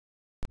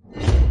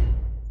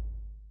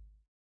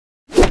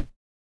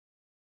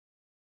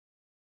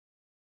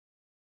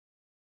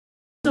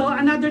So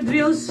another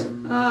drills,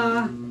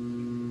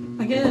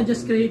 again I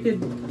just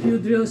created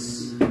few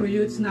drills for you.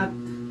 It's not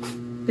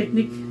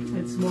technique,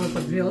 it's more of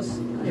a drills.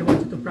 I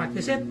want you to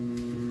practice it.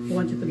 I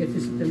want you to get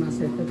used to the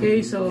master.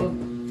 Okay, so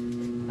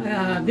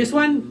this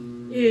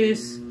one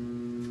is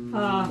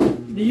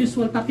the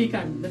usual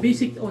tapikan, the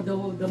basic or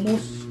the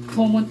most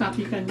common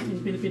tapikan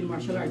in Filipino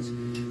martial arts.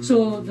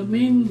 So the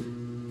main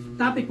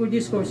topic for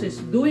this course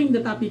is doing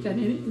the tapikan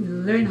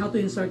and learn how to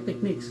insert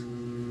techniques.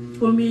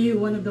 For me,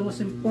 one of the most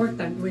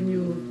important when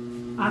you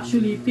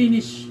actually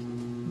finish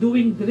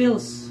doing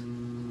drills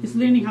is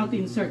learning how to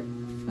insert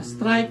a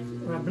strike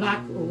or a block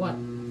or what.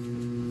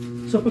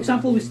 So for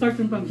example, we start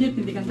from hit,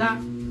 hindi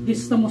kanda. This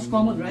is the most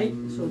common, right?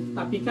 So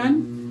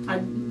tapikan.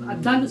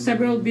 I've done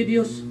several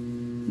videos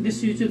in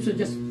this YouTube, so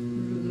just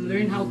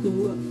learn how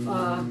to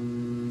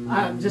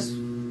just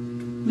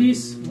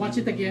please watch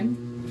it again.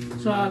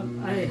 So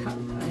I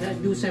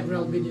do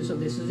several videos of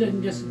this, so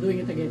I'm just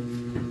doing it again.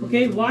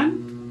 Okay,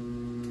 one.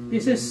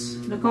 This is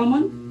the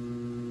common.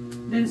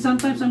 Then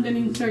sometimes I'm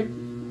gonna insert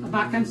a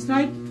backhand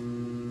strike.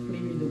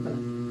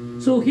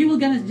 So he will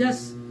gonna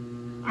just,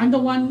 I'm the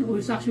one who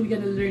is actually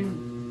gonna learn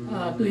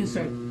to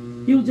insert.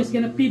 He will just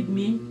gonna feed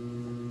me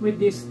with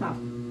this stuff.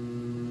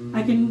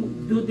 I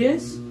can do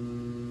this.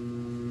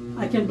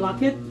 I can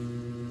block it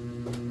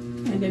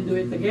and then do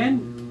it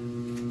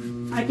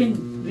again. I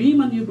can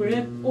re-maneuver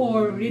it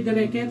or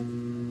redirect it,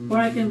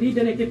 or I can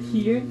redirect it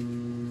here.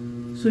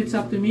 So it's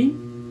up to me.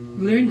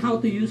 Learn how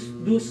to use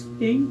those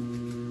things.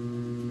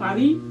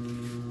 Parry,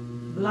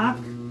 block,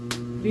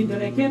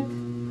 redirect it,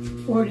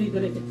 or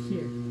redirect it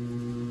here.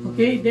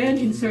 Okay, then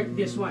insert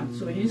this one.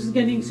 So he's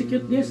gonna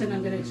execute this and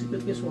I'm gonna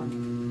execute this one.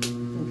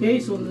 Okay,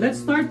 so let's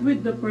start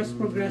with the first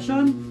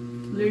progression.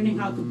 Learning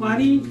how to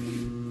parry,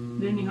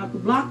 learning how to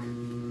block,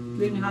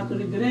 learning how to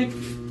redirect,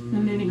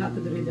 and learning how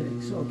to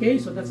redirect. So okay,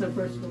 so that's our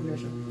first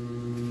progression.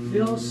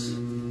 Drills,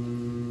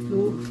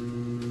 2,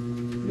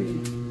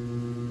 3.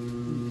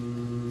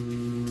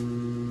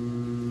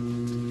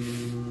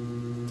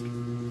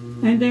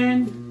 And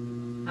then,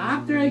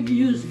 after I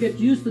get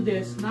used to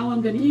this, now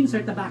I'm going to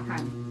insert the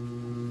backhand.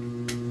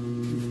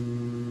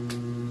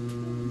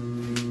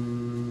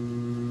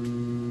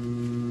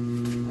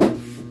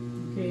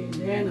 Okay,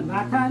 then a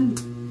backhand.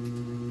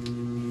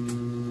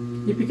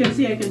 If you can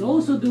see, I can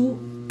also do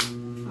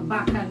a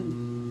backhand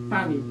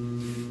parry.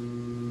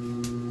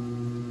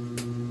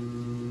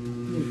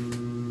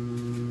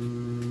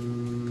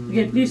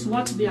 Again, please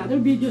watch the other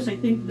videos. I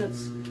think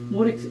that's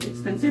more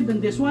extensive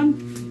than this one.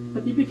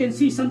 But if you can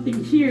see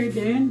something here,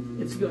 then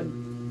it's good.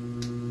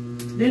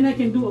 Then I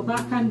can do a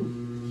backhand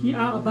here,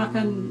 a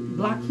backhand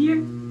block here.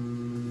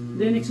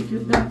 Then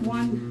execute that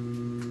one,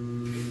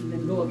 and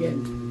then go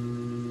again.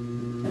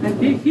 And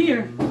then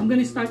here, I'm going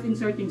to start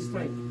inserting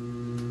strike.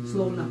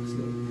 Slow now,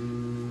 slow.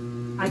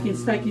 I can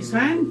strike his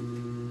hand.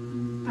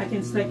 I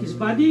can strike his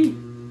body.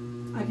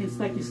 I can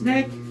strike his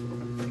neck.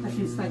 I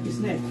can strike his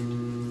neck.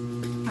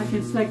 I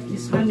can strike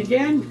his hand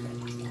again,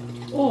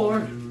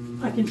 or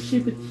I can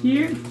shift it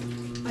here.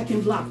 I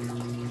can block.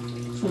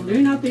 So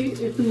learn how to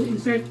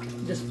insert.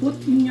 Just put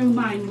in your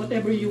mind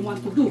whatever you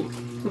want to do.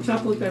 For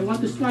example, if I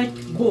want to strike,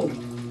 boom.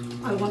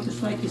 I want to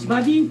strike his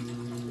body,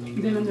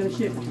 then I'm going to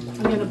shift.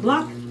 I'm going to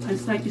block and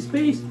strike his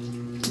face,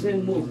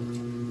 then move.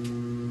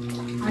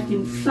 I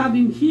can stab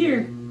him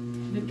here,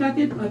 then cut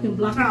it. I can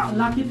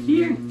lock it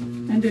here,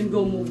 and then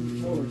go move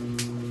forward.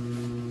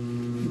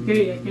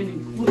 Okay, I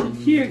can push it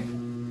here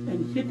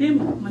and hit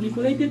him,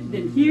 manipulate it,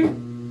 then here,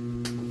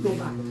 go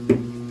back.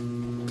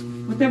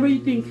 Whatever you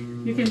think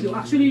you can do.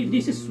 Actually,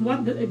 this is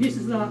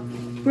the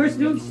first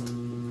drills.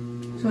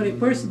 Sorry,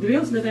 first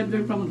drills that I've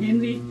learned from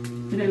Henry,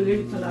 and I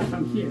learned it a lot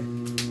from here.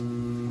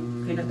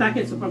 I can attack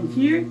it. So from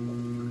here,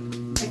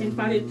 I can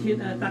parry it, hit,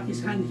 attack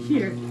his hand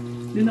here.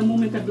 Then the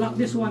moment I block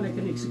this one, I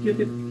can execute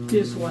it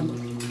this one.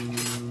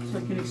 So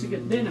I can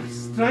execute then a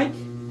strike.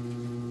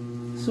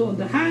 So on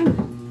the hand,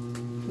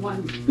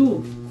 1,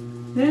 2.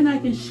 Then I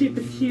can shift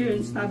it here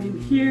and stab him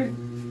here.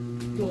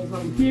 Go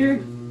from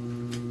here,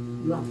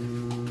 block.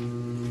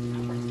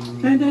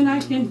 And then I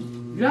can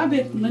grab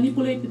it,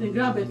 manipulate it and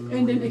grab it,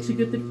 and then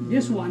execute it,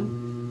 this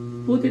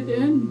one, put it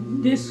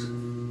in. This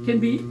can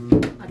be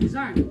a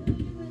disarm,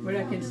 where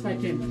I can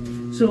strike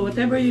him. So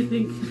whatever you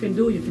think you can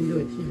do it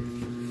here.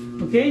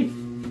 Okay?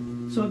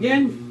 So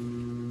again,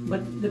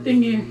 but the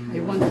thing here, I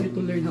want you to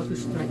learn how to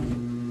strike.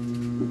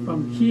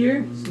 From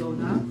here, slow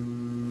down.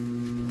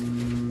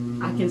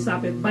 I can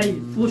stop it. By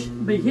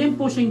him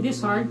pushing this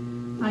hard,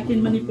 I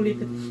can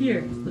manipulate it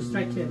here to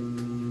strike him.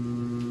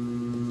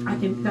 I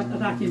can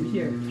attack him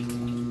here.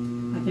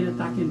 I can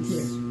attack him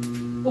here.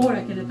 Or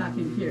I can attack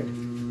him here.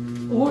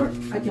 Or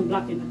I can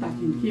block and attack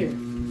him here.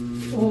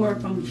 Or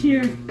from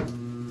here,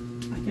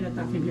 I can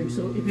attack him here.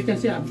 So if you can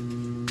see,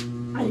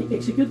 I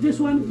execute this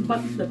one,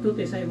 but the truth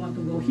is I want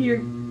to go here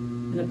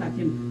and attack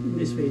him in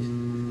this phase.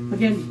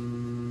 Again,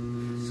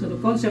 so the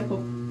concept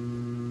of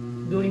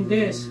doing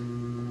this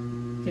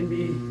can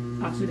be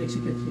actually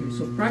executed here.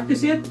 So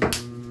practice it,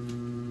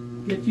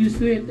 get used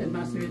to it, and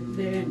master it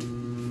then.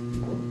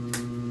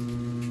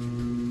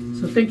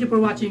 So thank you for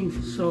watching.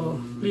 So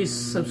please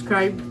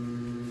subscribe,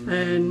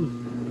 and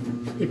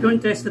if you're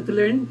interested to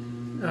learn,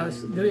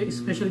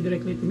 especially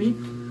directly to me,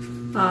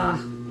 I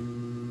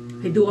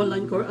do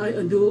online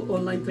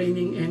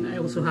training, and I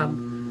also have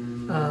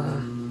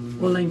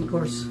online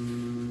course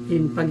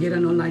in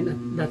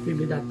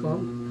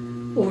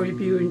pagiranonline.weebly.com. Or if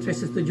you're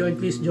interested to join,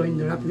 please join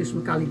the Rapidly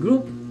Sumakali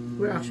group.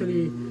 We're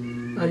actually,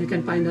 you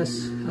can find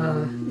us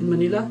in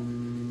Manila.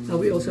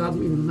 We also have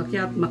in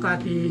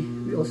Makati.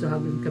 We also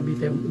have in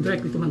Cavite,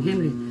 directly to Mang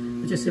Henry,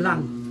 which is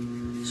Silang.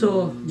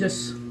 So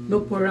just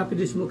look for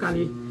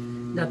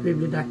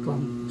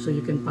rapidlysumukali.weebly.com so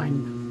you can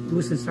find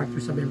who's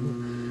instructors available,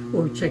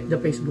 or check the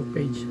Facebook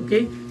page.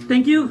 Okay,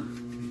 thank you,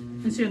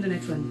 and see you on the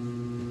next one.